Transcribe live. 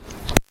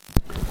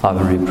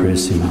Ave Maria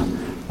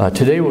Purissima.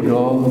 Today we'll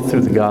go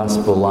through the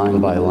Gospel line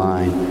by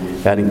line,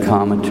 adding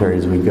commentary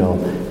as we go.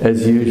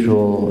 As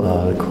usual,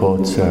 the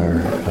quotes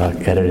are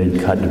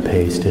edited, cut, and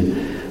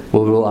pasted.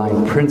 We'll rely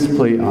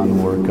principally on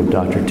the work of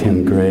Dr.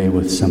 Tim Gray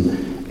with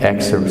some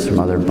excerpts from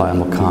other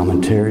Bible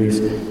commentaries.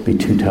 It'd be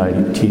too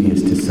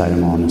tedious to cite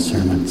them all in a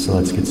sermon, so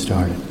let's get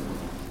started.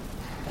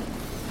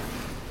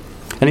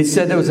 And he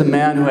said there was a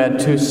man who had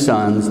 2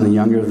 sons, and the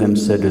younger of them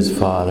said to his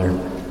father,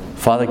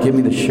 "Father, give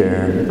me the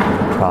share of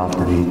the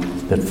property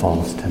that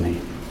falls to me."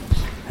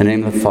 In the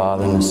name of the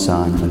Father, and the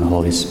Son, and the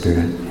Holy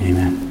Spirit.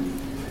 Amen.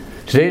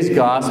 Today's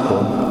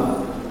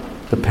Gospel,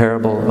 the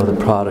parable of the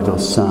prodigal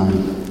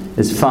son,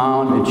 is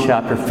found in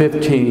chapter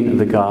 15 of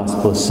the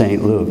Gospel of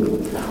St.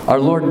 Luke. Our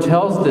Lord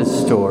tells this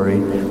story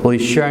while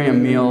he's sharing a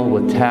meal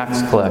with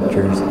tax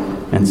collectors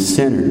and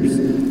sinners.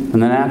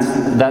 And then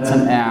that's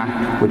an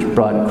act which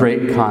brought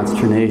great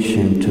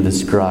consternation to the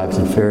scribes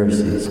and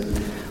Pharisees.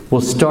 We'll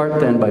start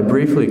then by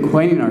briefly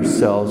acquainting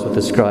ourselves with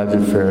the scribes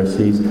and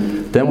Pharisees.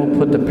 Then we'll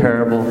put the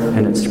parable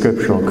in its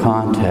scriptural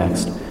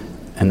context.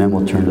 And then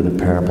we'll turn to the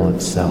parable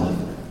itself.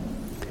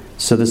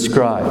 So the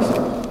scribes.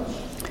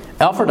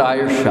 Alfred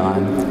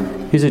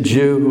Edersheim, he's a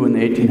Jew who in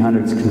the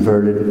 1800s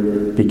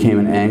converted, became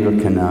an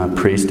Anglican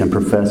priest and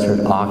professor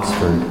at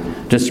Oxford,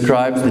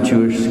 describes the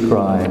Jewish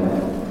scribe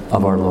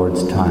of our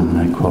Lord's time, and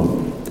I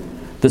quote,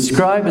 "The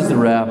scribe is the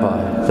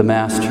rabbi, the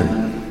master.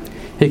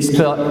 He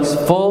expects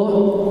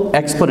full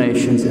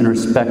explanations and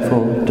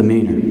respectful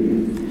demeanor.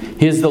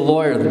 He is the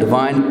lawyer, the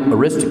divine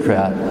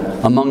aristocrat,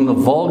 among the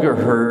vulgar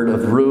herd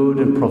of rude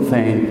and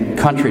profane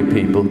country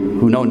people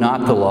who know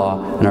not the law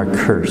and are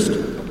cursed.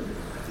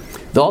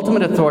 The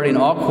ultimate authority in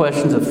all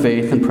questions of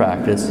faith and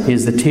practice, he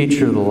is the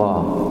teacher of the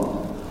law.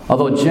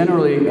 Although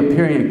generally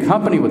appearing in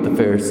company with the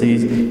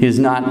Pharisees, he is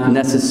not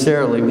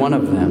necessarily one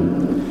of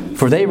them,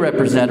 for they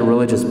represent a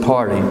religious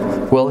party,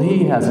 while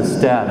he has a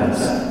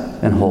status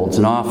and holds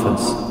an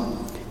office.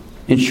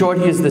 In short,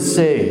 he is the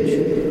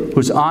sage,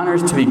 whose honor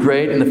is to be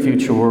great in the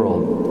future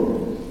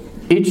world.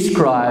 Each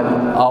scribe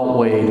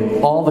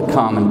outweighed all the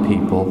common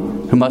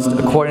people, who must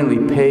accordingly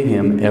pay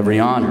him every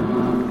honor.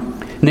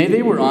 Nay,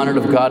 they were honored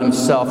of God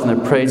himself, and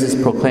their praises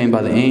proclaimed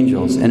by the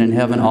angels, and in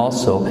heaven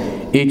also,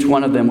 each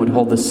one of them would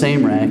hold the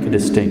same rank and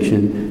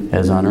distinction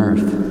as on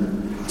earth.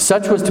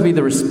 Such was to be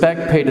the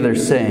respect paid to their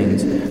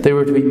sayings. They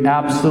were to be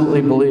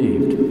absolutely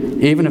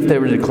believed, even if they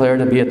were declared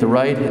to be at the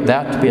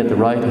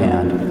right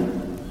hand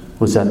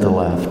was at the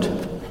left,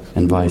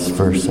 and vice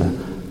versa."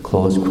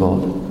 Close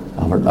quote,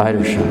 Albert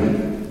Edersheim.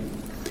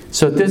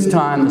 So at this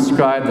time, the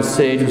scribe, the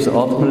sage, was the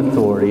ultimate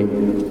authority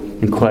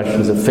in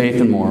questions of faith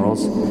and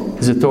morals.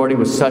 His authority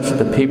was such that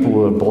the people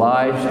were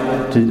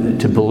obliged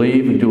to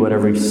believe and do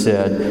whatever he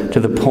said, to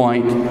the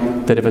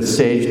point that if a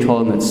sage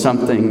told him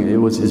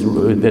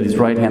that that his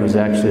right hand was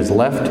actually his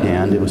left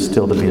hand, it was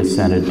still to be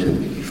assented to.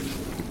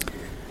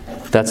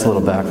 That's a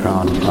little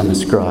background on the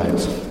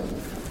scribes.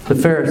 The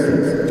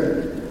Pharisees.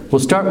 We'll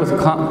start with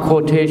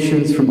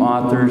quotations from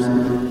authors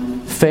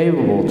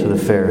favorable to the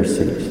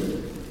Pharisees.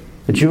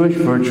 The Jewish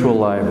Virtual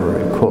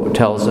Library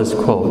tells us,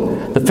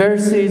 quote, "The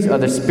Pharisees are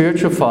the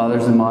spiritual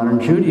fathers of modern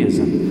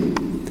Judaism.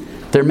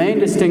 Their main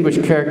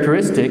distinguished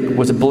characteristic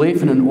was a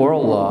belief in an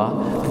oral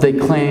law that they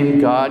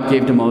claimed God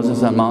gave to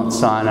Moses on Mount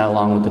Sinai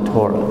along with the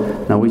Torah."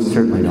 Now, we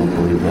certainly don't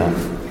believe that.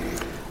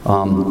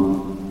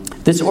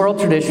 This oral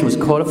tradition was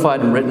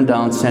codified and written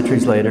down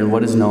centuries later in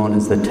what is known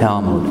as the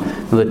Talmud.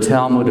 Now, the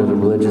Talmud are the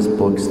religious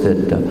books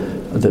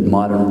that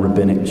modern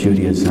rabbinic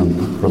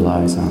Judaism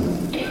relies on.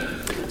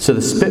 So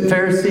the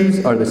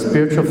Pharisees are the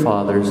spiritual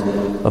fathers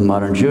of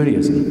modern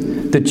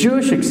Judaism. The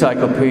Jewish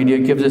Encyclopedia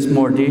gives us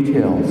more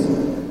details,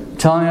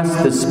 telling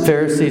us the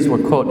Pharisees were,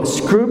 quote,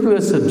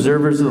 "scrupulous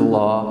observers of the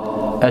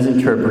law as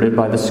interpreted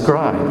by the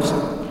scribes."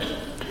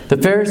 The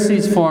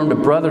Pharisees formed a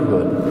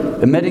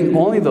brotherhood, admitting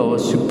only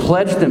those who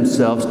pledged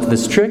themselves to the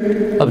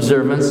strict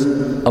observance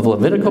of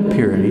Levitical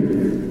purity,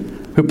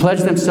 who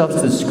pledged themselves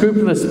to the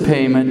scrupulous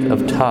payment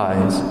of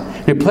tithes,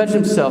 and who pledged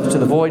themselves to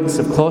the avoidance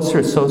of closer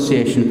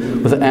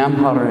association with the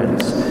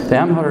Amharites. The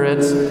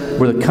Amharites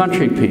were the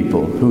country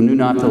people who knew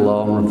not the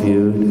law and were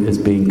viewed as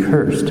being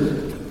cursed.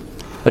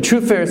 A true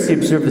Pharisee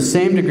observed the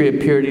same degree of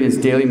purity in his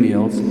daily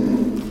meals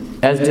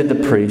as did the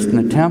priest in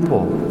the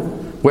temple.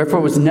 Wherefore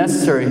it was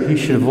necessary he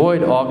should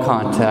avoid all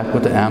contact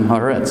with the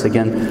Amharites.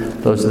 Again,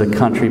 those are the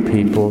country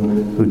people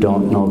who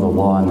don't know the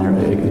law, and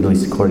they're, at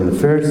least according to the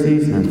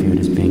Pharisees, and are viewed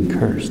as being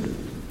cursed.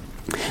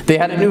 They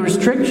added new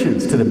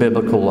restrictions to the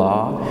biblical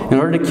law in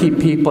order to keep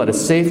people at a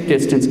safe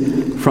distance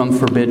from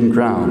forbidden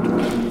ground.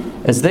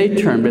 As they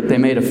termed it, they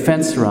made a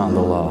fence around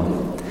the law.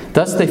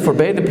 Thus they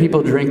forbade the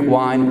people to drink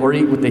wine or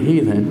eat with the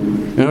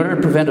heathen in order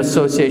to prevent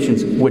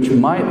associations which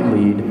might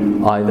lead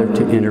either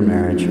to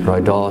intermarriage or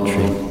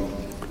idolatry.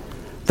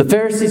 The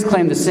Pharisees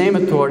claimed the same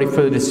authority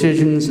for the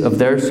decisions of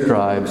their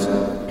scribes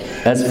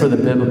as for the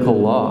biblical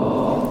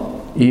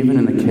law, even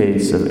in the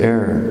case of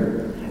error.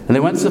 And they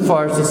went so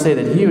far as to say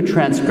that he who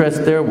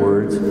transgressed their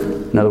words,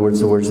 in other words,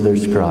 the words of their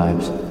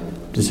scribes,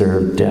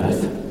 deserved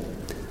death.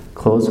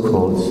 Close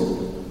quotes,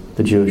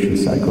 the Jewish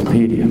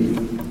Encyclopedia.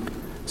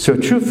 So a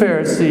true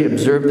Pharisee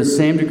observed the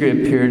same degree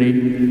of purity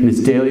in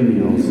his daily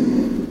meals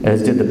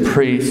as did the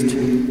priest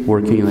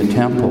working in the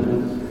temple.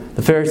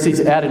 The Pharisees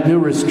added new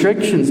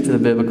restrictions to the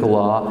biblical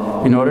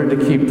law in order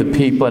to keep the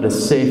people at a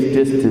safe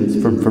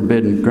distance from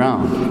forbidden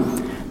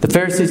ground. The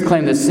Pharisees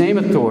claimed the same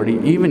authority,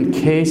 even in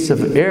case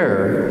of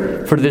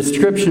error, for the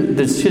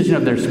decision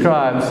of their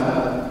scribes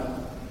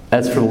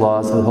as for the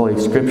laws of the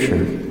Holy Scripture.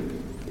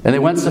 And they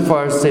went so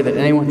far as to say that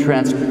anyone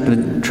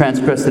who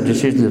transgressed the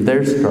decisions of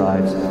their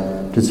scribes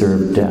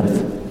deserved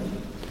death.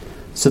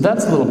 So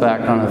that's a little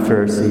background on the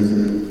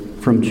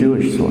Pharisees from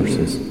Jewish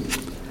sources.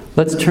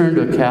 Let's turn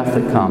to a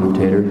Catholic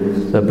commentator,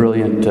 the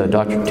brilliant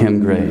Dr.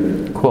 Tim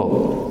Gray.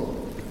 Quote,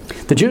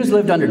 "The Jews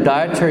lived under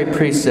dietary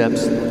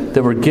precepts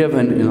that were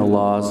given in the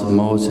laws of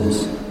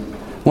Moses.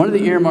 One of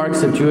the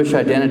earmarks of Jewish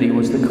identity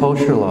was the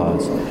kosher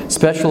laws,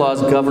 special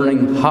laws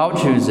governing how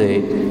Jews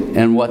ate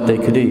and what they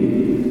could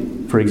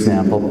eat. For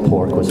example,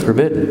 pork was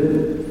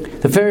forbidden.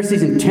 The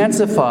Pharisees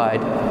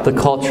intensified the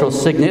cultural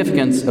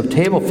significance of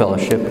table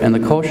fellowship and the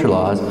kosher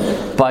laws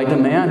by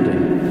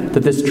demanding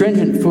that the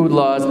stringent food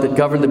laws that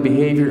govern the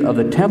behavior of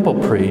the temple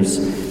priests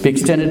be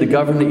extended to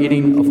govern the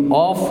eating of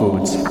all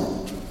foods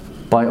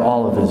by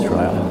all of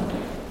Israel."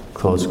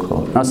 Close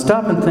quote. Now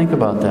stop and think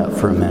about that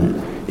for a minute.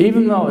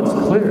 Even though it's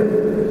clear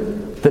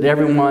that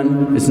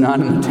everyone is not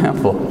in the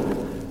temple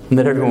and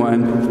that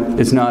everyone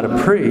is not a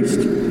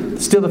priest,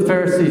 still the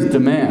Pharisees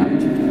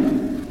demand,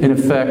 in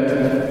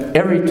effect,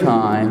 every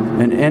time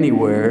and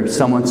anywhere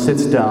someone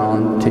sits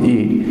down to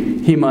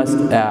eat, he must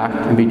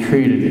act and be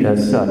treated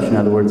as such. In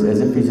other words, as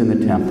if he's in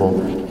the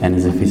temple and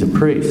as if he's a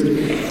priest.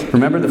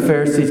 Remember, the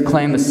Pharisees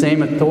claimed the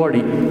same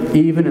authority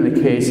even in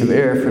the case of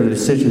error for the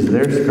decisions of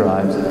their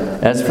scribes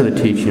as for the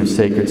teaching of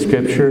sacred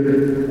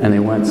Scripture, and they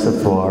went so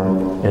far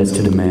as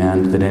to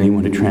demand that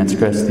anyone who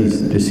transgressed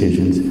these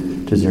decisions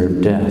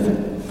deserved death.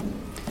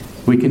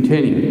 We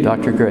continue.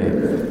 Dr. Gray.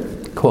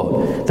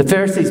 Quote, "The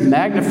Pharisees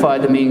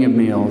magnified the meaning of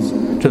meals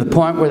to the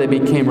point where they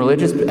became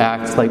religious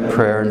acts like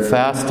prayer and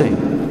fasting.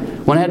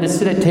 One had to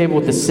sit at table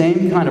with the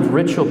same kind of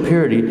ritual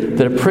purity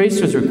that a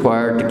priest was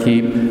required to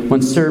keep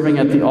when serving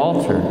at the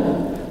altar,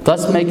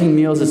 thus making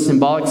meals a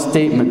symbolic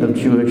statement of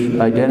Jewish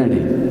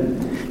identity.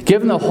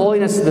 Given the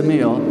holiness of the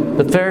meal,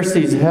 the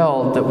Pharisees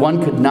held that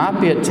one could not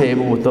be at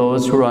table with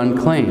those who were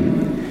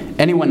unclean.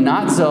 Anyone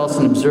not zealous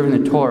in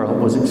observing the Torah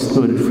was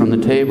excluded from the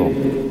table.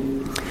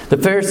 The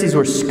Pharisees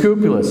were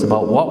scrupulous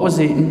about what was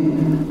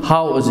eaten,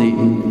 how it was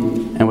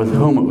eaten, and with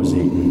whom it was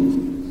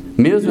eaten.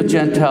 Meals with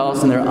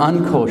Gentiles and their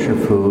unkosher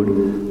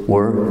food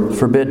were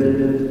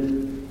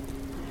forbidden.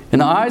 In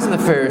the eyes of the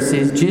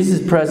Pharisees,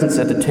 Jesus' presence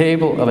at the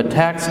table of a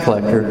tax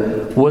collector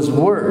was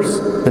worse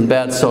than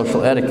bad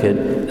social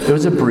etiquette. It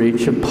was a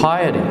breach of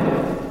piety.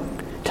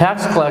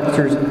 Tax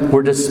collectors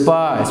were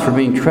despised for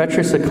being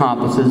treacherous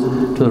accomplices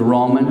to the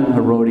Roman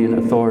Herodian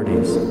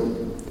authorities.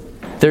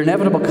 Their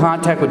inevitable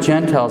contact with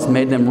Gentiles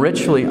made them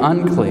ritually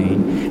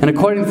unclean, and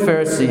according to the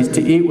Pharisees,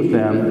 to eat with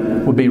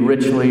them would be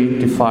ritually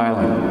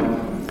defiling.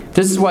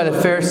 This is why the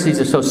Pharisees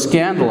are so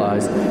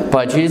scandalized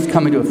by Jesus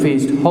coming to a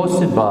feast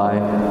hosted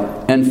by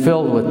and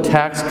filled with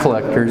tax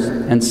collectors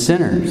and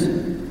sinners.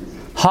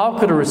 How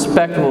could a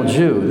respectable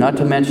Jew, not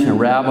to mention a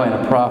rabbi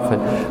and a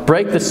prophet,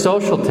 break the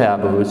social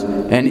taboos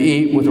and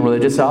eat with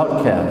religious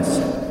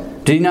outcasts?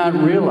 Did he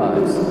not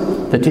realize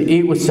that to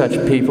eat with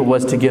such people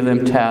was to give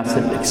them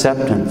tacit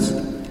acceptance?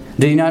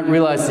 Did he not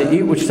realize to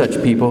eat with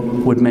such people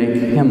would make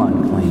him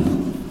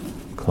unclean?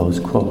 Close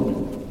quote.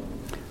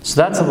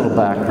 So that's a little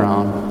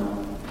background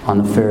on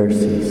the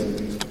Pharisees.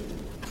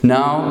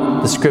 Now,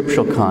 the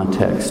scriptural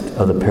context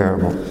of the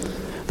parable.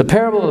 The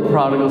parable of the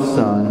prodigal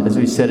son, as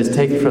we said, is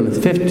taken from the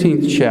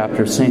 15th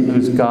chapter of St.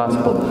 Luke's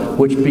Gospel,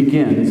 which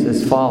begins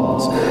as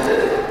follows.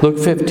 Luke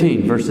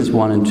 15, verses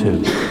 1 and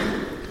 2.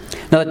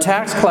 Now the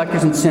tax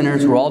collectors and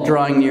sinners were all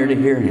drawing near to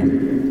hear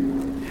him.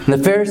 And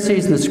the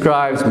Pharisees and the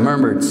scribes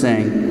murmured,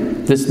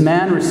 saying, "This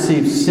man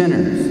receives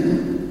sinners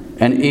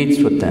and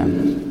eats with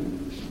them."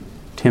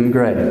 Tim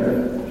Gray.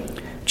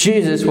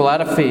 Jesus, while at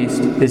a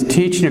feast, is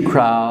teaching a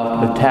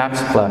crowd of tax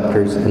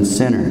collectors and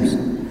sinners.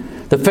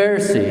 The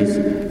Pharisees,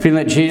 feeling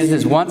that Jesus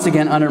is once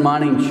again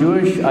undermining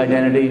Jewish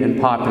identity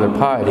and popular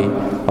piety,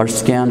 are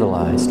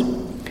scandalized.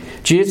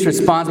 Jesus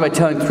responds by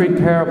telling 3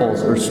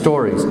 parables or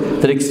stories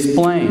that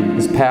explain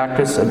his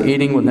practice of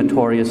eating with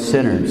notorious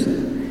sinners.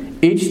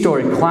 Each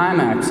story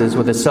climaxes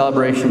with a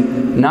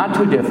celebration not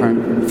too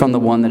different from the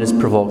one that has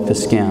provoked the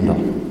scandal.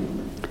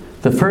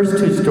 The first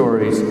 2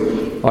 stories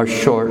are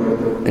short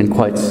and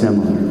quite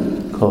similar.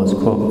 Close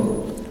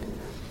quote.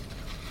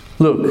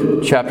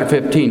 Luke chapter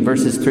 15,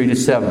 verses 3 to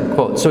 7.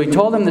 Quote, "So he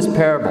told them this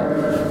parable.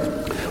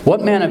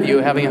 What man of you,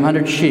 having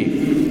 100 sheep,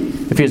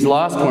 if he has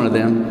lost one of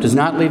them, does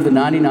not leave the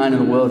 99 in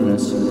the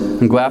wilderness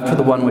and go after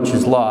the one which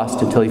is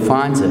lost until he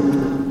finds it?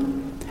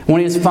 When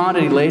he has found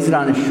it, he lays it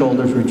on his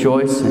shoulders,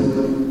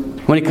 rejoicing.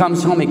 When he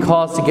comes home, he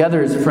calls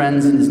together his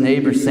friends and his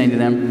neighbors, saying to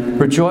them,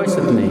 'Rejoice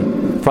with me,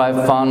 for I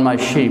have found my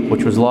sheep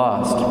which was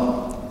lost.'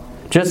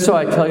 Just so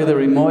I tell you, there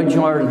will be more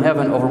joy in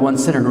heaven over one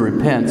sinner who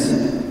repents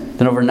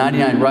than over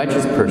 99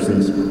 righteous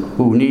persons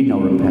who need no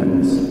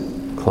repentance."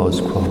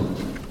 Close quote.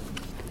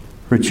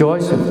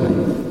 Rejoice with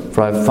me,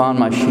 for I have found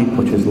my sheep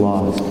which is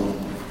lost.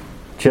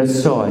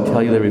 Just so I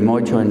tell you, there will be more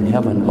joy in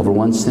heaven over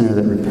one sinner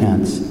that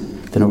repents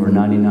than over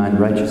 99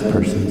 righteous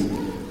persons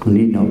who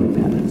need no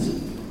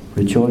repentance.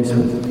 Rejoice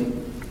with me.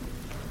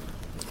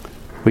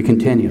 We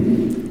continue.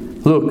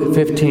 Luke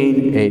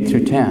 15, 8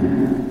 through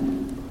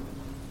 10.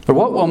 For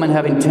what woman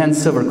having 10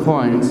 silver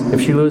coins, if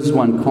she loses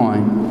one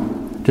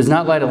coin, does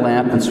not light a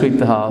lamp and sweep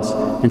the house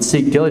and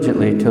seek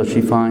diligently till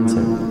she finds it?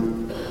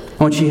 And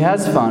when she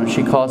has found it,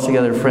 she calls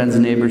together her friends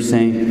and neighbors,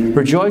 saying,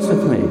 Rejoice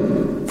with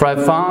me, for I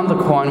have found the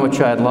coin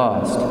which I had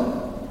lost.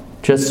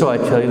 Just so I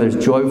tell you,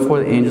 there's joy before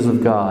the angels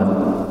of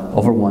God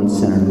over one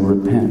sinner who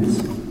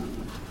repents.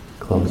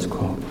 Close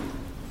quote.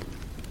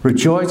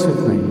 Rejoice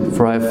with me,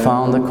 for I have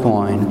found the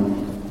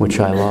coin which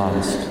I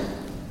lost.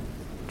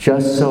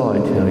 Just so I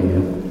tell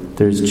you,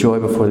 there is joy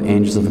before the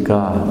angels of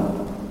God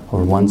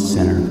over one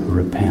sinner who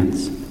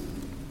repents.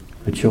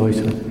 Rejoice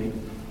with me.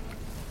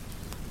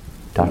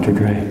 Dr.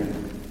 Gray.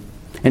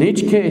 In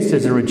each case,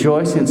 there's a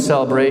rejoicing and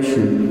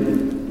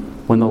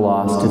celebration when the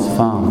lost is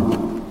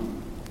found.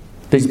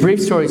 These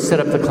brief stories set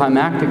up the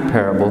climactic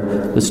parable,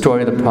 the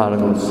story of the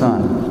prodigal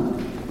son.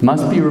 It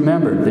must be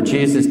remembered that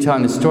Jesus is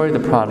telling the story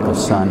of the prodigal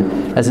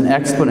son as an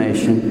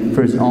explanation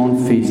for his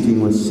own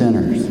feasting with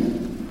sinners.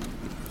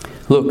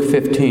 Luke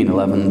 15,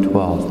 11 and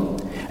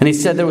 12. And he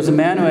said, there was a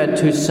man who had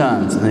 2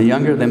 sons, and the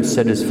younger of them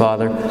said to his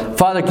father,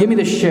 Father, give me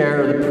the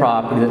share of the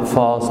property that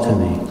falls to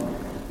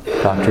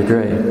me. Dr.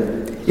 Gray.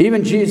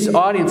 Even Jesus'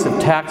 audience of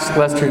tax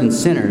collectors and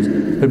sinners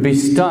would be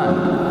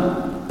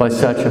stunned by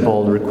such a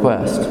bold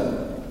request.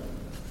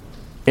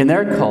 In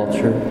their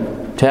culture,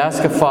 to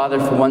ask a father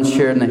for one's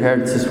share in the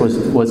inheritance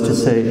was to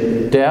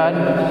say,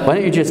 Dad, why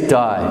don't you just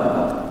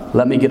die?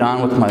 Let me get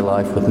on with my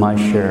life with my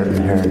share in the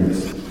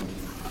inheritance.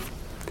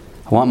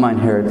 I want my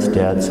inheritance,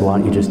 Dad, so why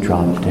don't you just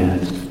drop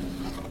dead?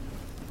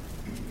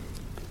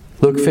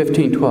 Luke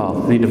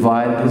 15:12, and he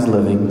divided his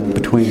living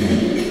between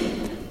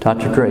them.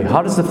 Dr. Gray,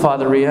 how does the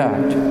father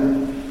react?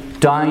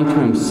 Dying to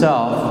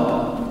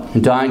himself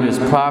and dying to his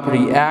property,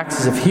 he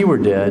acts as if he were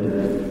dead,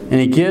 and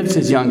he gives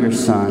his younger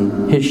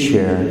son his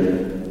share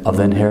of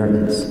the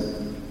inheritance.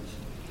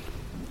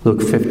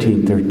 Luke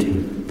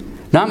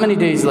 15:13. Not many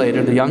days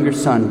later, the younger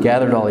son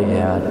gathered all he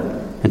had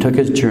and took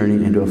his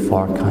journey into a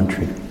far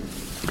country.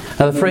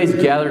 Now, the phrase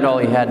gathered all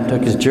he had and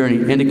took his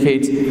journey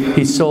indicates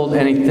he sold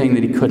anything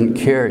that he couldn't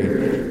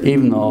carry,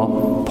 even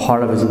though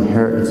part of his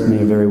inheritance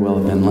may very well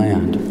have been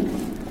land.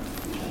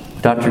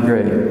 Dr.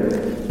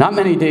 Gray. Not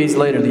many days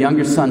later, the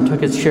younger son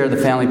took his share of the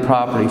family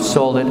property,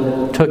 sold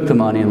it, took the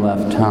money, and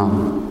left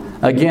town.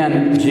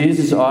 Again,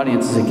 Jesus'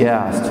 audience is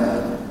aghast.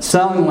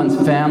 Selling one's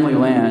family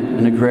land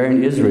in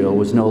agrarian Israel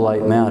was no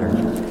light matter.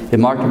 It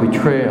marked a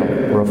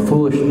betrayal or a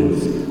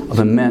foolishness of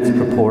immense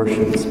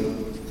proportions.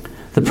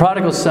 The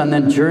prodigal son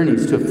then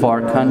journeys to a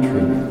far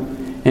country.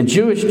 In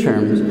Jewish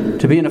terms,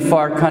 to be in a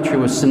far country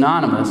was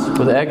synonymous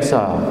with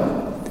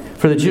exile.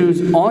 For the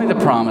Jews, only the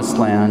promised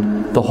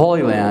land, the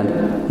Holy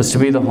Land, was to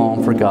be the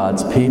home for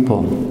God's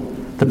people.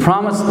 The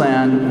promised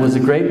land was a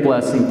great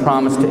blessing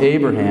promised to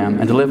Abraham,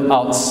 and to live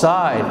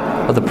outside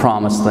of the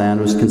promised land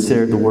was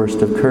considered the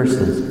worst of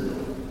curses.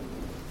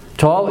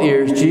 To all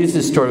ears,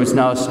 Jesus' story was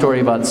now a story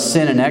about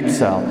sin and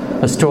exile,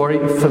 a story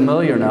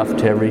familiar enough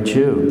to every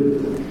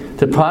Jew.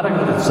 The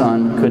prodigal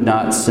son could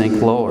not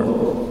sink lower.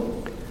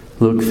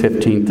 Luke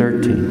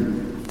 15:13.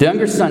 The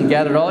younger son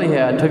gathered all he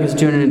had, took his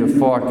journey into a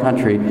far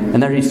country,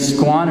 and there he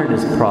squandered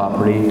his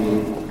property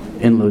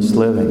in loose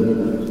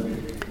living.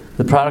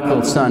 The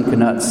prodigal son could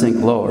not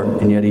sink lower,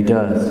 and yet he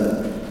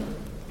does.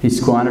 He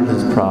squandered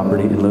his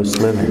property in loose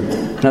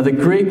living. Now, the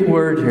Greek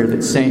word here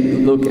that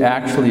St. Luke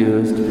actually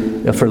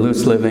used for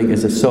loose living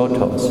is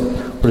asotos.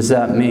 What does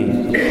that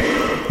mean?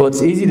 Well,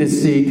 it's easy to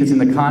see because in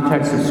the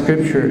context of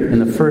Scripture, in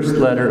the first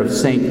letter of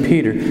St.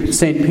 Peter,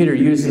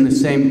 using the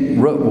same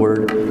root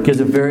word, gives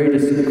a very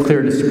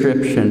clear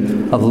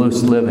description of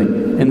loose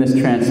living. In this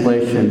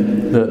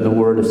translation, the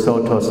word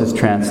asotos is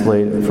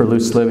translated, for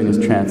loose living is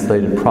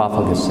translated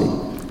profligacy.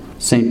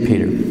 St.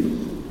 Peter.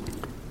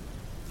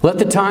 Let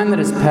the time that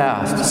has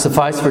passed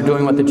suffice for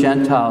doing what the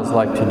Gentiles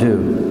like to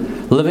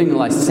do, living in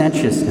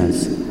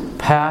licentiousness,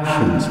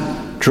 passions,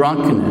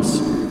 drunkenness,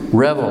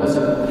 revels,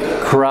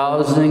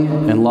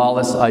 carousing, and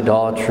lawless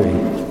idolatry.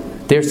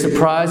 They are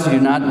surprised you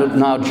do not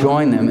now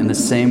join them in the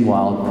same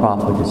wild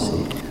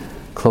profligacy.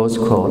 Close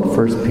quote,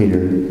 1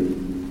 Peter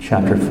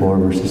chapter 4,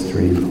 verses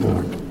 3 and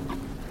 4.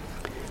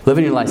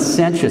 Living in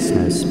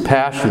licentiousness,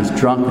 passions,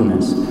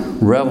 drunkenness,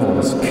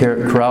 revels,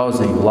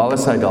 carousing,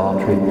 lawless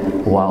idolatry,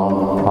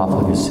 wild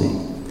profligacy.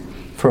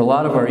 For a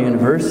lot of our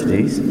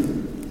universities,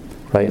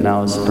 right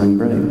now is spring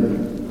break.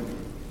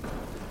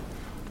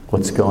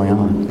 What's going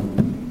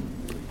on?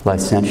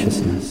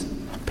 Licentiousness,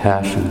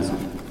 passions,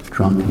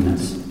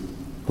 drunkenness,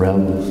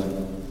 revels,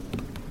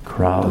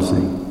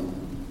 carousing,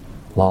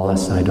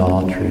 lawless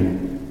idolatry,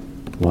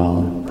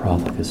 wild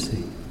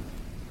profligacy.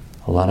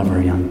 A lot of our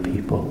young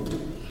people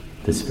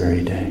this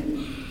very day.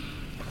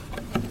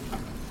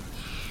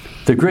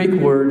 The Greek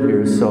word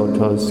here,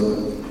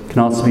 sotos, can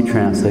also be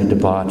translated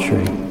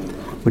debauchery,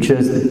 which,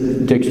 as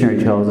the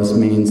dictionary tells us,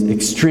 means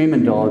extreme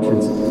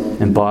indulgence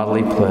in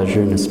bodily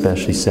pleasure and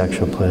especially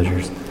sexual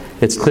pleasures.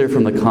 It's clear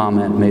from the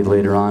comment made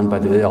later on by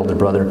the elder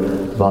brother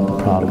about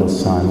the prodigal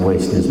son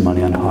wasting his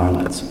money on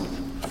harlots.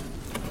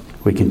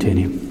 We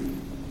continue.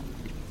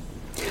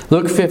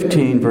 Luke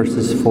 15,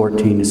 verses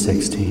 14 to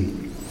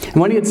 16. And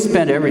when he had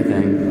spent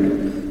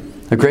everything,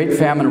 a great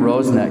famine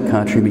arose in that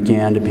country and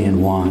began to be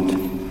in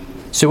want.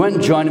 So he went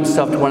and joined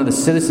himself to one of the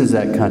citizens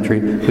of that country,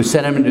 who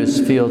sent him into his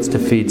fields to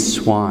feed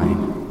swine.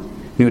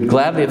 And he would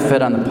gladly have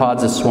fed on the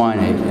pods the swine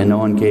ate, and no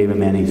one gave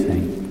him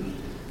anything.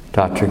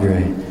 Dr.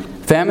 Gray.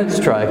 Famine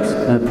strikes,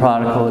 and the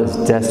prodigal is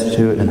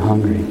destitute and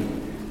hungry.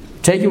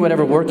 Taking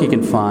whatever work he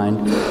can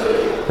find,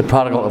 the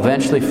prodigal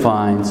eventually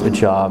finds a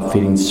job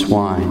feeding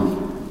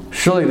swine.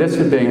 Surely this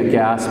would bring a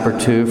gasp or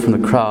two from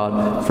the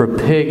crowd, for a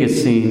pig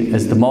is seen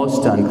as the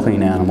most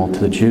unclean animal to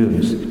the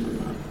Jews.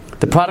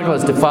 The prodigal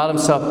has defiled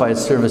himself by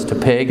his service to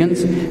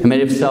pagans and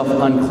made himself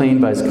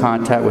unclean by his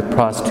contact with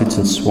prostitutes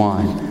and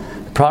swine.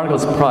 The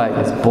prodigal's pride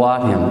has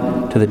brought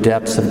him to the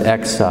depths of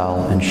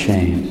exile and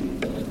shame.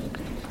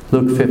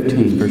 Luke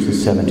 15,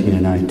 verses 17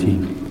 and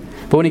 19.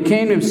 But when he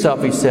came to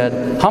himself, he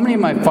said, "How many of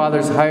my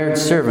father's hired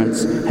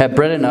servants have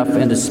bread enough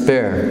and to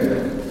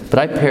spare, but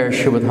I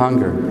perish here with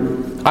hunger?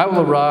 I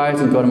will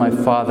arise and go to my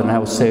father, and I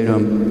will say to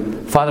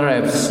him, Father, I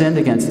have sinned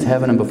against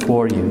heaven and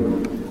before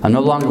you. I'm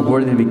no longer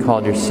worthy to be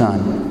called your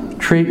son.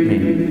 Treat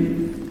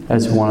me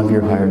as one of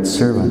your hired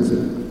servants."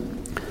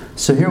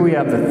 So here we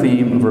have the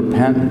theme of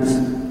repentance,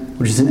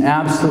 which is an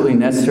absolutely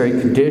necessary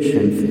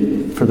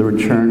condition for the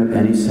return of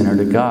any sinner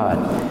to God.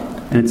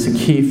 And it's a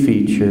key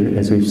feature,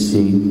 as we've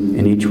seen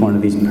in each one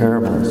of these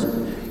parables.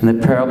 In the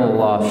parable of the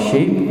lost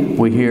sheep,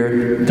 we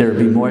hear there will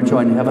be more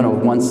joy in heaven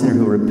over one sinner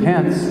who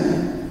repents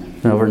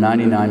than over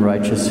 99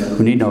 righteous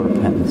who need no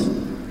repentance.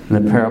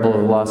 In the parable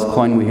of the lost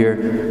coin, we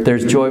hear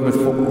there's joy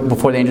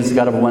before the angels of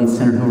God over one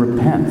sinner who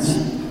repents.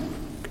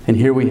 And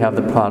here we have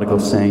the prodigal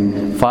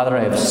saying, "Father,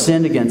 I have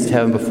sinned against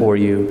heaven before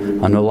you.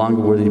 I'm no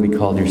longer worthy to be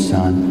called your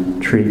son.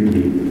 Treat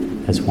me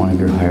as one of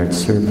your hired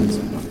servants."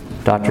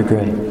 Dr.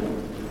 Gray.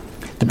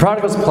 The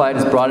prodigal's plight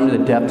is brought him to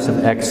the depths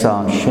of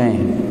exile and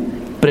shame.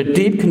 But a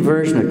deep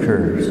conversion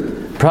occurs.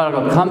 The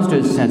prodigal comes to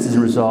his senses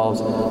and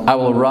resolves, "I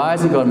will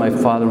arise and go to my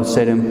father and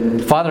say to him,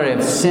 Father, I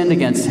have sinned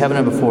against heaven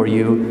and before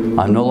you.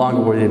 I'm no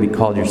longer worthy to be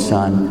called your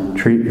son.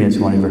 Treat me as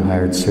one of your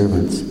hired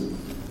servants."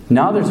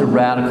 Now there's a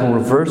radical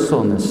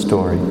reversal in this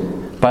story.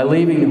 By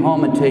leaving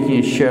home and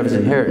taking his share of his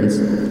inheritance,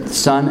 the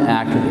son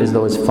acted as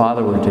though his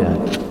father were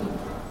dead.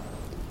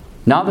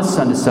 Now the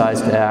son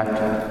decides to act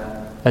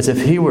as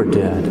if he were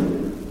dead,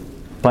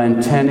 by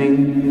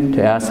intending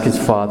to ask his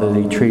father that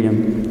he treat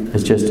him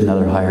as just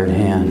another hired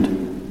hand.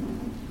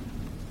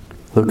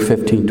 Luke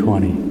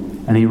 15:20.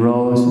 And he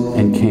rose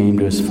and came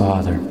to his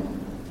father.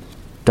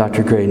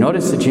 Dr. Gray.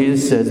 Notice that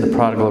Jesus says the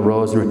prodigal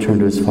arose and returned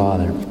to his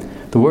father.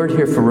 The word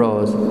here for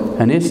rose,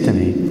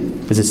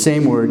 anistemi, is the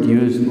same word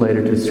used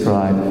later to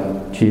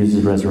describe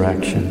Jesus'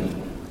 resurrection.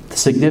 The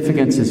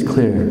significance is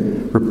clear.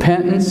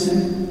 Repentance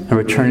and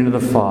returning to the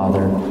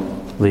Father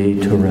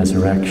lead to a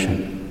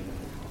resurrection.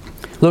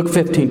 Luke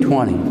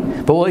 15:20.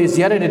 But while he was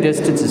yet at a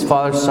distance, his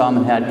father saw him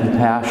and had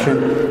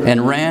compassion,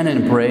 and ran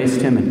and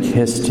embraced him and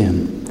kissed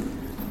him.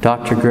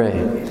 Dr. Gray.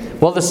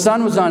 While the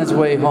son was on his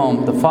way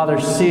home, the father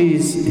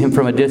sees him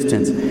from a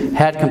distance,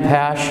 had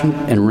compassion,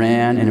 and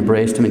ran and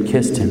embraced him and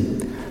kissed him.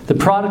 The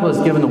prodigal is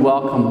given the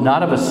welcome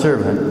not of a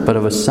servant, but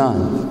of a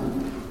son.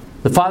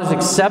 The father's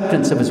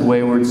acceptance of his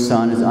wayward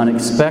son is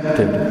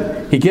unexpected.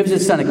 He gives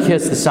his son a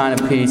kiss, the sign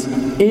of peace,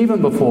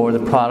 even before the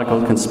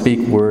prodigal can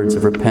speak words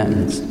of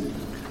repentance.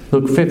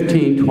 Luke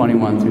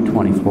 15:21 through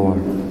 24.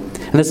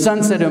 And the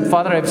son said to him,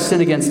 Father, I have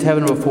sinned against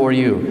heaven before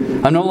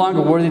you. I'm no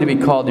longer worthy to be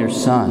called your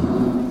son.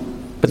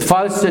 But the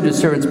father said to his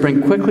servants,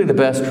 Bring quickly the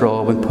best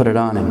robe and put it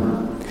on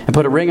him. And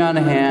put a ring on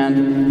his hand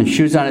and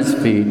shoes on his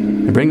feet.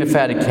 And bring the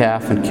fatted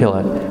calf and kill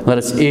it. Let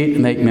us eat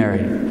and make merry.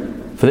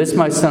 For this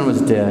my son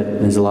was dead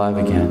and is alive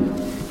again.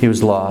 He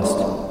was lost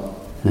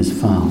and is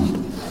found.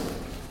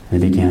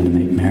 And they began to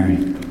make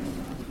merry.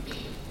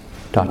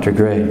 Dr.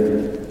 Gray.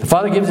 The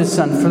father gives his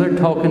son further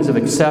tokens of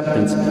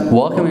acceptance,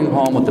 welcoming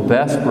home with the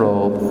best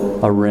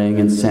robe, a ring,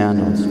 and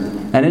sandals.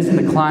 And as in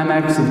the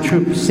climax of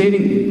true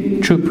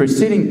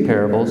preceding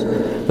parables,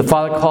 the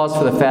father calls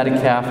for the fatted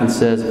calf and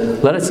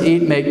says, Let us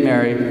eat, make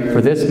merry,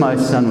 for this my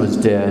son was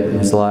dead and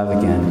is alive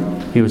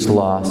again. He was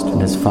lost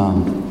and is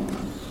found.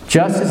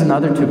 Just as in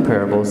other two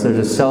parables, there's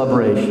a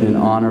celebration in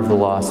honor of the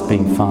lost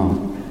being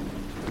found.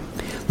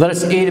 Let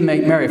us eat and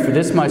make merry, for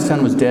this my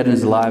son was dead and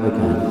is alive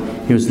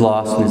again. He was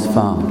lost and is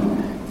found.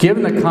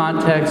 Given the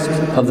context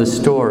of the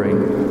story,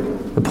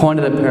 the point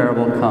of the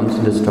parable comes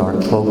into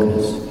stark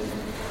focus.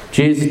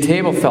 Jesus'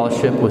 table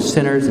fellowship with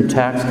sinners and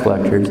tax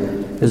collectors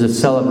is a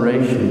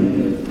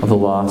celebration of the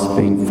lost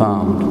being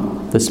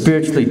found, the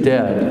spiritually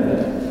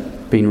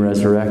dead being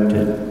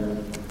resurrected.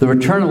 The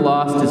return of the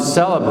lost is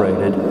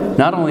celebrated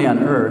not only on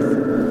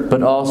earth,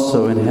 but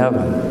also in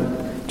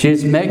heaven.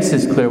 Jesus makes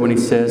this clear when he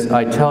says,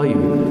 I tell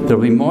you, there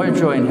will be more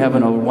joy in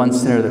heaven over one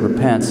sinner that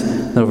repents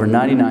than over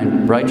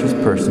 99 righteous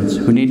persons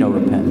who need no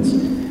repentance.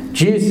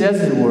 Jesus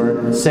says his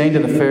word, saying to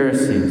the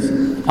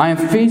Pharisees, I am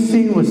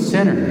feasting with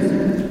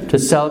sinners to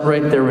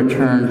celebrate their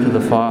return to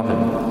the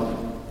Father.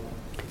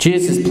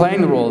 Jesus is playing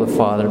the role of the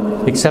Father,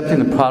 accepting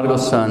the prodigal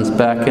sons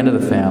back into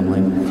the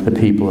family, the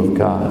people of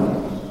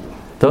God.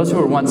 Those who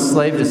were once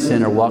slaves to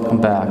sin are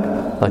welcomed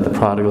back like the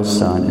prodigal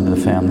son into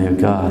the family of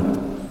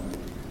God.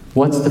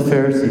 What's the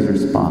Pharisees'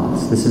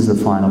 response? This is the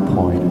final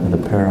point of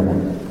the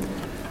parable.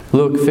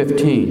 Luke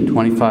 15,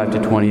 25 to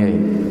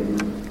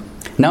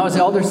 28. Now his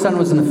elder son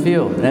was in the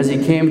field, and as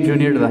he came and drew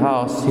near to the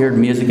house, he heard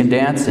music and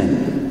dancing.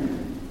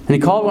 And he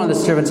called one of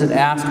the servants and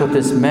asked what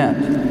this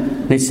meant.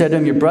 And he said to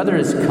him, Your brother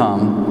has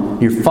come,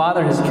 your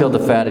father has killed the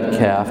fatted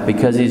calf,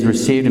 because he's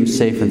received him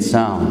safe and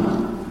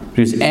sound. But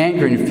he was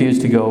angry and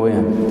refused to go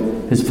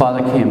in. His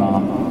father came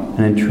out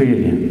and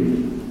entreated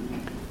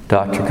him.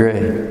 Dr.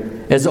 Gray.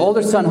 As the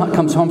older son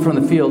comes home from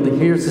the field, he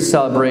hears the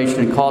celebration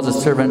and calls a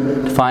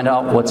servant to find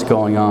out what's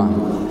going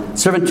on. The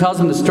servant tells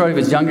him the story of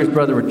his youngest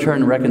brother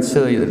returning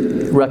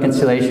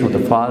reconciliation with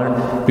the father,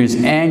 but he was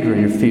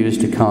angry and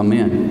refused to come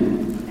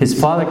in. His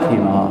father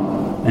came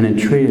out and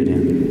entreated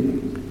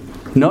him.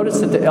 Notice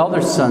that the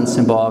elder son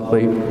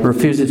symbolically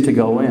refuses to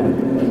go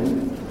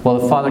in, while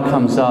the father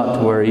comes out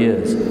to where he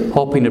is,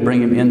 hoping to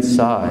bring him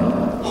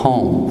inside,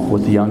 home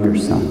with the younger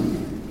son.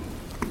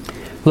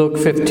 Luke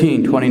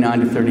 15, 29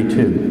 to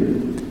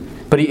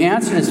 32. But he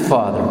answered his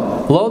father,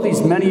 Lo,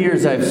 these many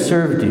years I have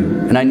served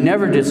you, and I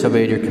never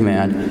disobeyed your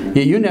command,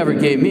 yet you never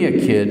gave me a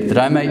kid that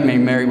I might be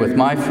married with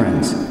my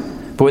friends.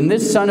 But when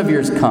this son of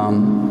yours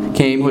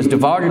came, who was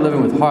devoured your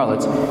living with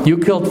harlots, you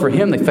killed for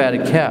him the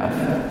fatted calf.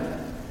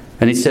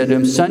 And he said to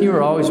him, Son, you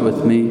are always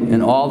with me,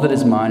 and all that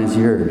is mine is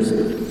yours.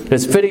 It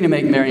is fitting to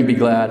make merry and be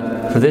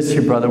glad, for this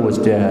your brother was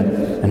dead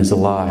and is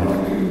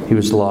alive. He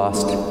was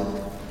lost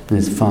and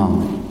is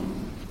found.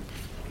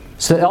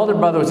 So the elder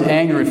brother was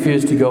angry and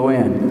refused to go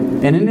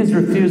in. And in his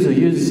refusal,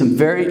 he uses some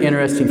very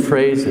interesting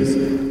phrases.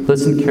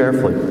 Listen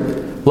carefully.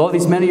 Lo,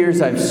 these many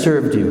years I have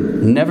served you,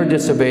 and never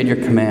disobeyed your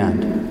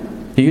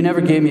command. You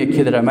never gave me a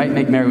kid that I might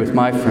make merry with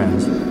my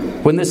friends.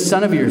 When this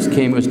son of yours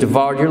came, who was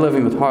devoured your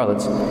living with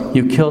harlots,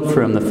 you killed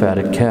for him the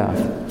fatted calf.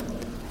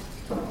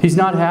 He's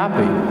not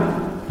happy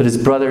that his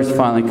brother has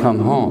finally come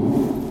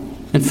home.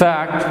 In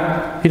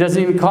fact, he doesn't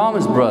even call him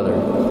his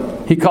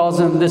brother. He calls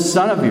him this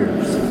son of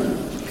yours.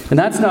 And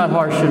that's not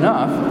harsh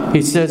enough.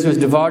 He says he was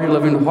devoured your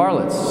living with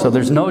harlots. So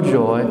there's no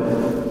joy,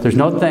 there's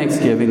no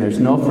thanksgiving, there's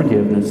no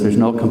forgiveness, there's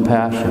no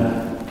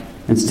compassion.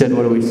 Instead,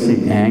 what do we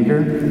see?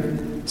 Anger,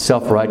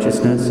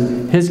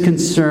 self-righteousness. His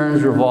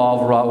concerns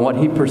revolve around what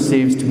he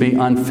perceives to be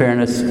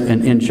unfairness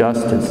and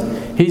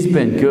injustice. He's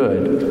been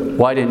good.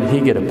 Why didn't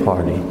he get a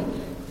party?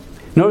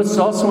 Notice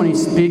also when he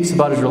speaks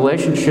about his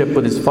relationship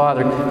with his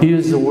father, he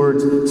uses the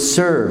words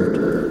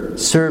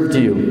served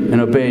you,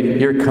 and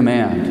obeyed your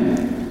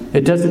command.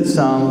 It doesn't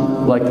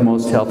sound like the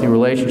most healthy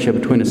relationship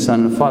between a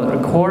son and a father.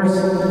 Of course,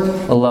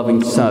 a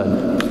loving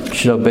son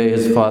should obey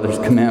his father's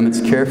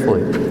commandments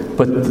carefully.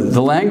 But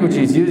the language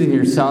he's using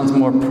here sounds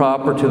more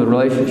proper to the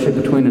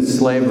relationship between a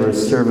slave or a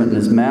servant and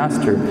his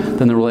master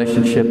than the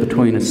relationship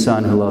between a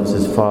son who loves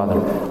his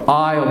father.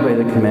 I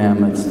obey the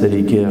commandments that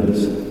he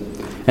gives.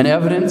 Any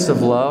evidence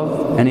of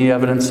love? Any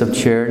evidence of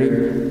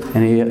charity?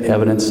 Any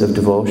evidence of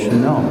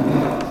devotion? No.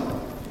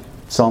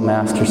 It's all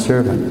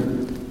master-servant.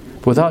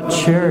 Without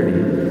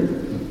charity,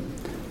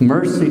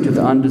 mercy to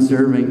the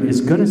undeserving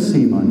is going to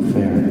seem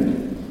unfair.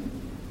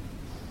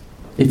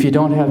 If you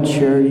don't have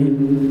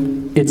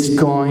charity, it's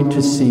going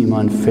to seem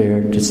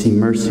unfair to see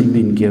mercy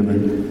being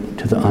given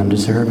to the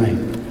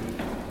undeserving.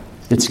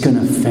 It's going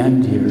to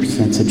offend your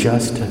sense of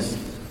justice.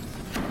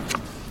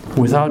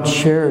 Without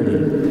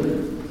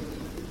charity,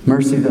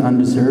 mercy to the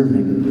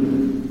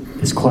undeserving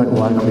is quite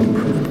likely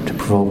to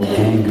provoke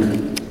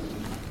anger.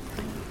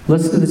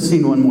 Listen to the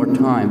scene one more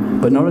time,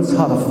 but notice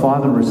how the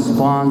father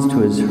responds to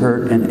his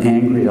hurt and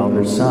angry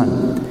elder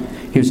son.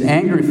 He was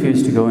angry and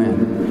refused to go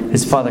in.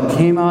 His father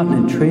came out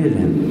and entreated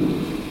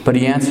him. But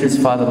he answered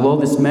his father, Lo,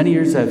 this many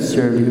years I have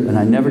served you, and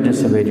I never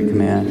disobeyed your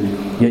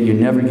command, yet you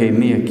never gave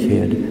me a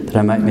kid that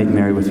I might make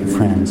merry with your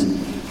friends.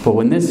 But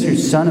when this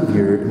son of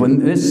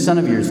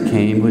yours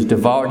came, who was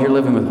devoured your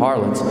living with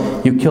harlots,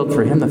 you killed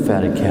for him the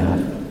fatted calf.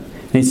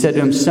 And he said to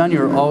him, Son,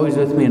 you are always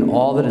with me, and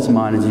all that is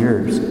mine is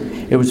yours.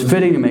 It was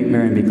fitting to make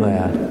merry and be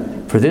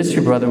glad. For this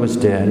your brother was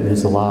dead and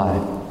is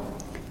alive.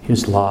 He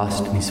was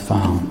lost and he's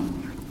found.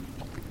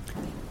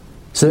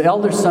 So the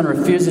elder son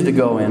refuses to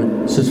go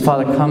in, so his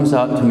father comes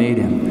out to meet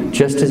him,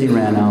 just as he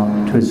ran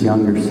out to his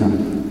younger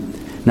son.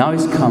 Now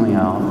he's coming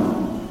out,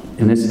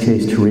 in this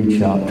case, to reach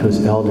out to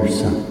his elder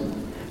son.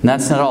 And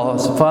that's not all.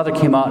 His father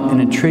came out and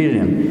entreated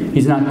him.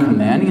 He's not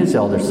commanding his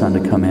elder son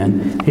to come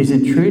in. He's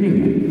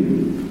entreating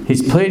him.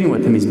 He's pleading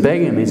with him. He's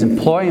begging him. He's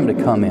imploring him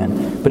to come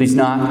in. But he's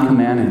not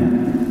commanding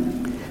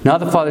him. Now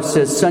the father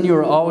says, Son, you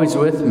are always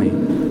with me,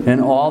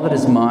 and all that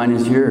is mine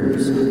is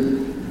yours.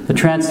 the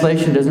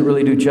translation doesn't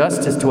really do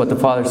justice to what the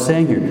Father's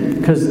saying here.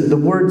 Because the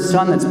word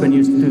son that's been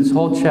used through this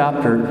whole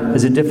chapter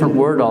is a different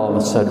word all of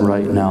a sudden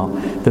right now.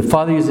 The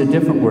Father uses a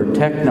different word,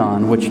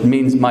 teknon, which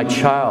means my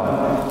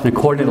child. And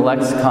according to the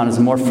lexicon, is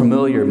a more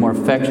familiar, more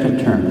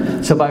affectionate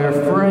term. So by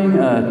referring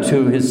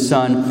to his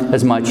son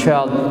as my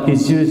child,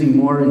 he's using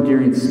more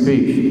endearing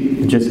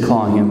speech than just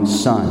calling him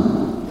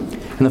son.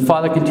 And the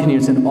Father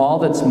continues, and all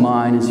that's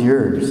mine is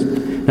yours.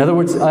 In other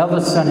words, the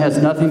eldest son has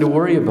nothing to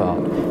worry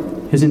about.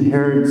 His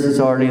inheritance is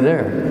already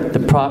there. The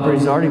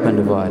property's already been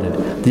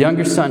divided. The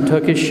younger son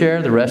took his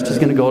share. The rest is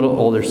going to go to the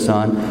older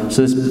son.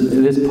 So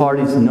this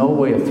party is in no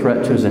way a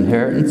threat to his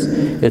inheritance.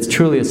 It's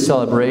truly a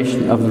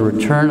celebration of the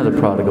return of the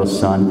prodigal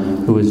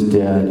son who was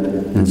dead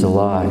and is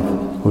alive,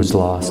 who was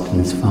lost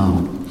and is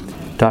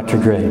found. Dr.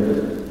 Gray.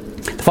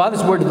 The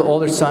Father's word to the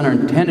older son are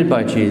intended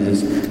by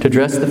Jesus to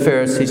address the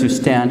Pharisees who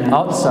stand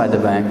outside the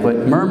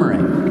banquet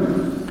murmuring.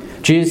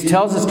 Jesus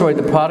tells the story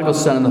of the prodigal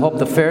son in the hope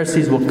the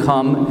Pharisees will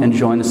come and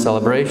join the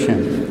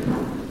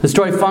celebration. The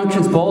story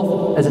functions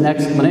both as an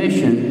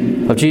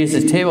explanation of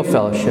Jesus' table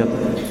fellowship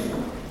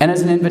and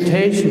as an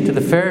invitation to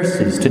the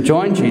Pharisees to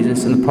join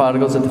Jesus and the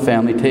prodigals at the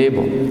family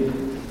table.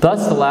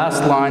 Thus, the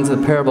last lines of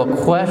the parable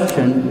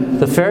question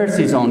the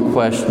Pharisees' own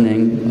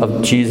questioning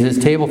of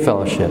Jesus' table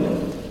fellowship.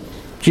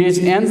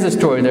 Jesus ends the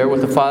story there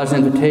with the Father's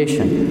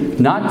invitation,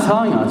 not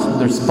telling us what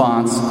the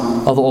response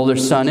of the older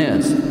son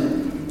is.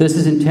 This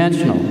is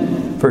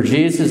intentional, for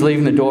Jesus is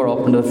leaving the door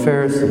open to the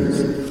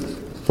Pharisees.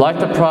 Like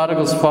the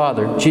prodigal's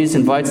father, Jesus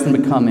invites them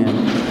to come in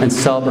and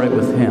celebrate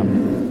with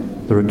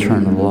him the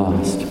return of the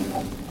lost.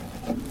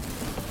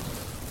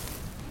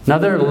 Now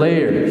there are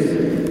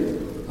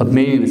layers of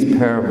meaning in this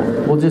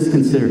parable. We'll just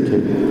consider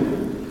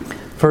two.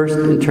 First,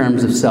 in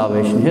terms of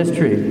salvation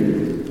history,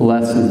 the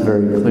lesson is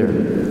very clear.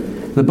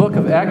 In the book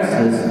of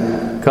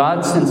Exodus,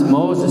 God sends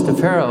Moses to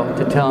Pharaoh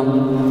to tell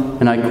him,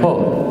 and I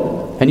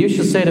quote, "And you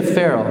shall say to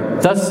Pharaoh,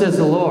 thus says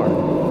the Lord,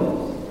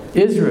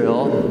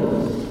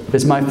 Israel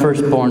is my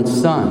firstborn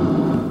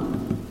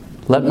son.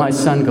 Let my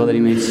son go that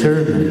he may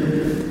serve me.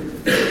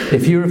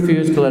 If you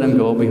refuse to let him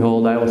go,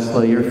 behold, I will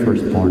slay your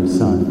firstborn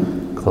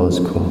son." Close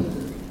quote.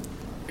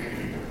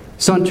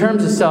 So in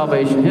terms of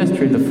salvation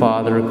history, the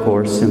Father, of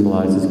course,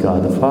 symbolizes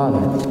God the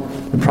Father.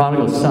 The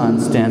prodigal son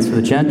stands for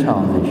the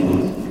Gentile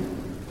nations,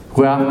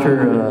 who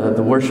after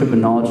the worship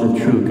and knowledge of the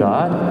true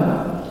God,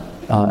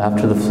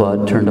 after the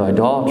flood, turned to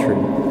idolatry.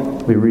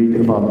 We read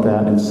about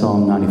that in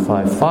Psalm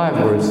 95:5,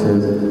 where it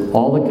says,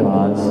 all the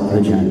gods of the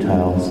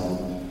Gentiles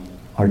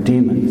are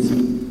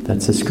demons.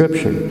 That's the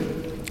scripture.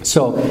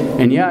 So,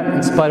 and yet,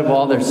 in spite of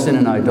all their sin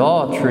and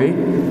idolatry,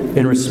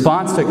 in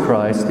response to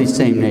Christ, these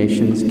same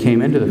nations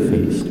came into the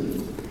feast.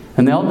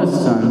 And the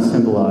eldest son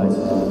symbolized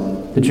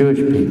the Jewish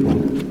people.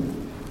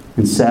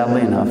 And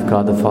sadly enough,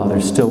 God the Father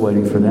is still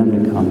waiting for them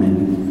to come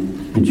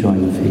in and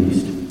join the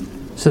feast.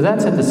 So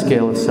that's at the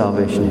scale of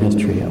salvation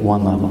history at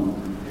one level.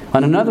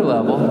 On another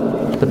level,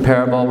 the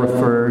parable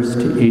refers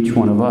to each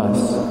one of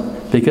us.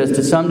 Because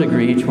to some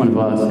degree, each one of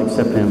us,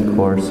 except him, of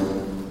course,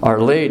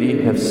 Our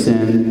Lady, have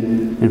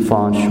sinned and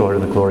fallen short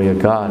of the glory of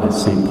God,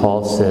 as St.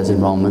 Paul says in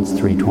Romans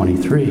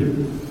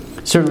 3:23.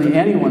 Certainly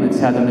anyone that's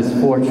had the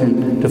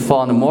misfortune to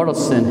fall into mortal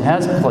sin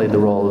has played the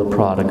role of the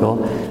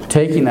prodigal,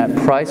 taking that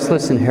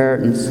priceless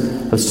inheritance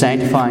of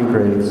sanctifying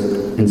grace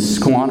and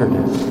squandered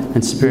it,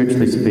 and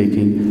spiritually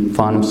speaking,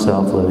 found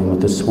himself living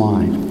with the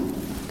swine.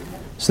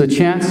 So the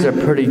chances are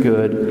pretty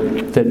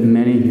good that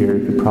many here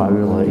could probably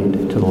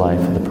relate to the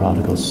life of the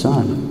prodigal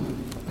son.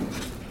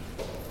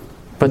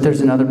 But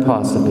there's another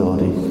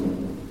possibility,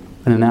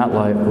 and in that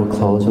light we'll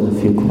close with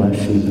a few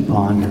questions to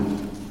ponder.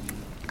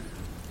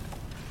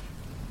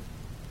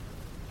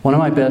 One of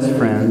my best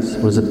friends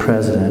was the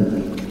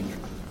president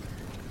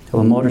of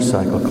a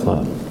motorcycle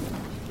club.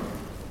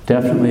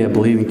 Definitely a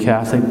believing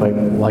Catholic, but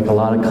like a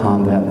lot of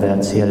combat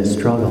vets, he had his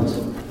struggles.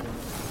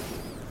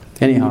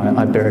 Anyhow,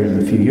 I buried him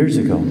a few years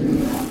ago.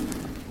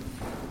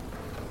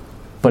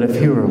 But if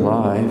he were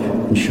alive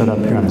and showed up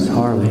here on his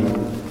Harley,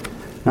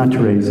 not to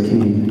raise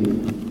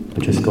Cain,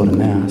 but just go to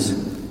Mass,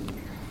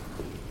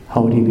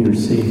 how would he be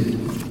received?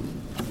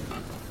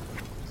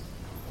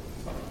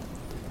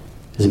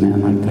 Is a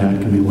man like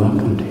that can be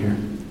welcomed here?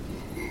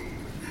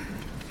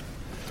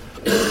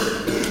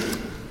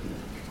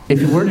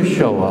 If he were to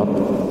show up,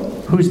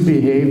 whose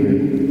behavior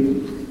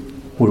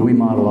would we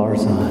model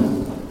ours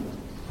on?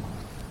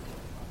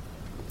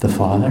 The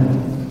father?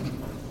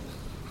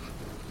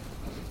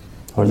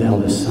 Or the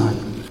eldest son?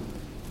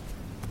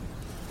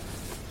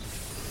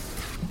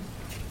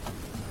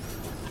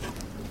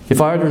 If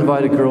I were to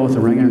invite a girl with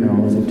a ring in her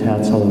nose and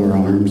tats all over her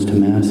arms to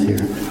Mass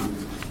here,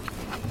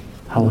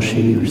 how will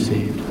she be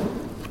received?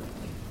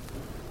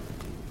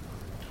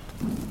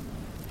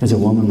 Is a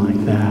woman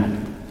like that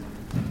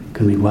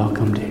can be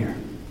welcomed here?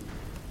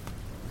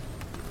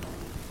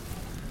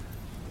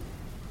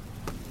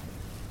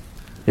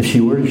 If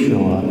she were to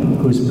show up,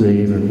 whose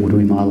behavior would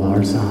we model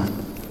ours on?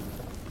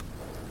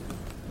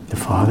 The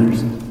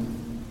father's?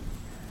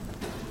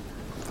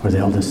 Or the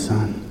eldest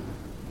son?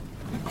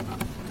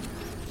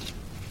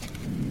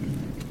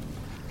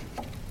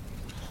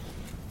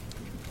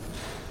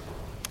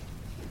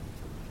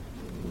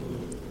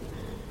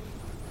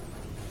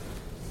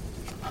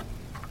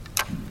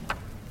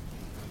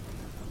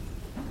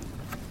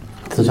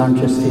 aren't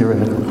just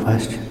theoretical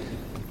questions.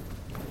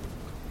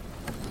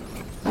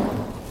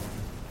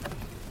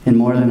 In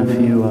more than a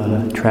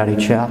few tratty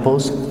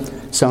chapels,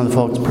 some of the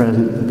folks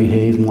present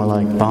behave more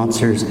like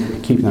bouncers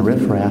keeping the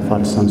riffraff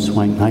out of some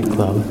swank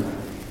nightclub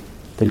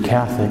than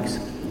Catholics,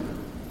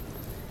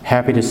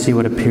 happy to see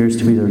what appears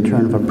to be the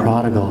return of a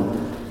prodigal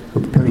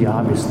who pretty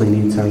obviously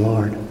needs our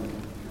Lord.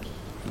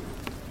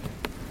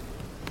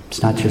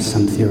 It's not just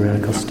some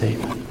theoretical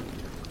statement.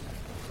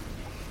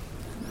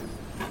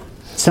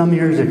 Some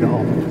years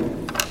ago,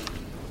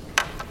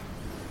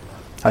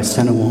 I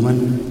sent a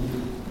woman,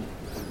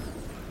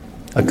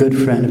 a good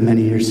friend of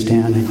many years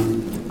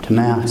standing, to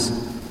Mass.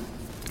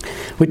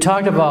 We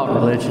talked about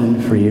religion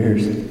for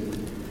years.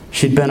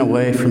 She'd been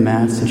away from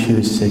Mass since she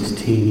was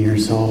 16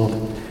 years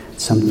old,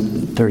 some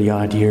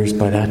 30-odd years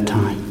by that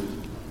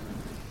time.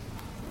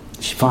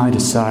 She finally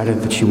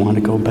decided that she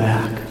wanted to go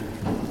back.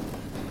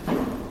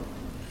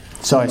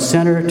 So I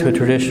sent her to a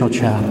traditional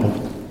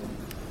chapel.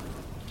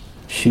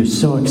 She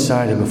was so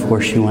excited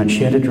before she went.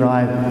 She had to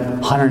drive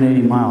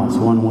 180 miles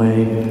one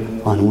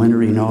way on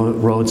wintry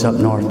roads up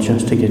north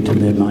just to get to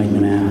midnight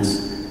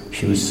Mass.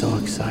 She was so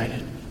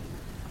excited.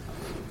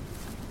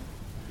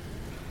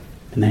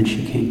 And then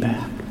she came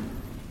back.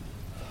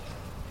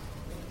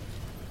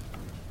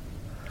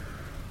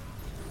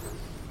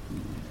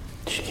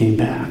 She came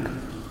back.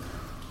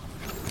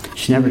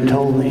 She never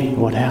told me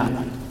what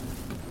happened,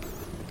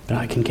 but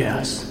I can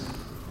guess.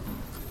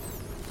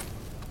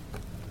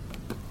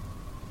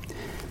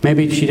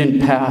 Maybe she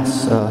didn't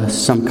pass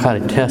some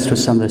kind of test with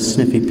some of the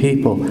sniffy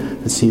people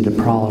that seem to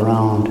prowl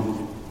around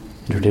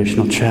in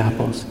traditional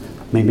chapels.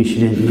 Maybe she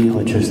didn't kneel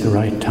at just the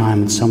right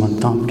time and someone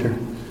thumped her.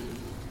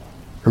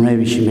 Or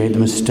maybe she made the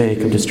mistake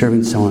of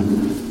disturbing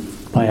someone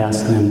by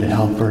asking them to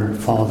help her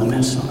follow the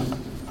missal.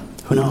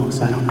 Who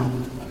knows? I don't know.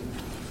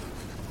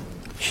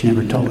 She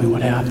never told me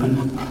what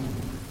happened.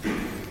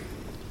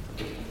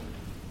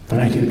 But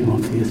I do know a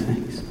few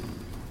things.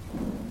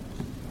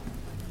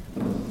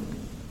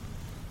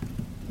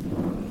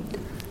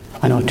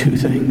 I know two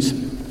things.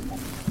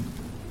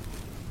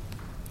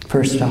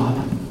 First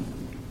off,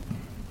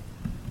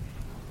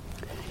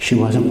 she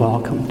wasn't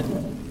welcomed.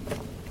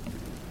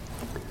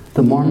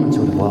 The Mormons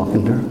would have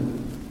welcomed her.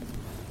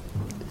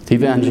 The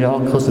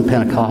evangelicals and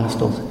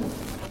Pentecostals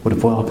would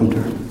have welcomed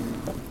her.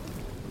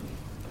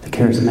 The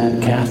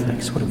charismatic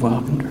Catholics would have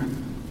welcomed her.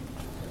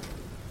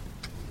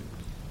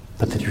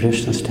 But the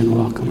traditionalists didn't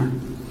welcome her.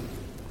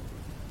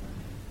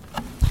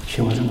 She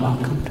wasn't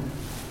welcomed.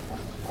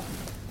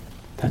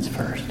 That's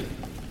first.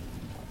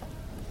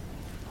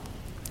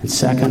 And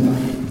second,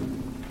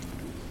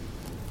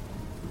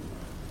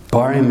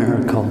 barring a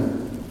miracle,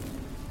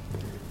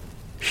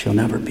 she'll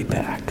never be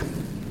back.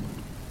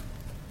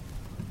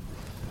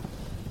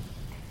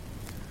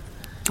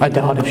 I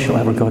doubt if she'll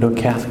ever go to a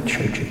Catholic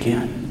church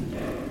again.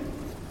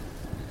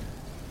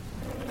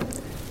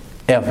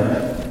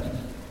 Ever.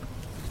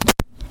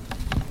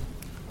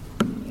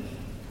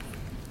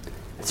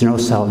 There's no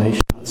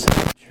salvation outside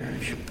the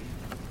church.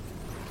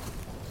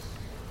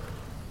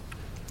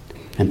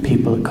 And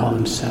people that call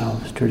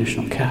themselves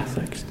traditional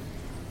Catholics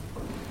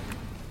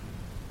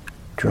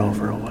drove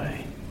her away.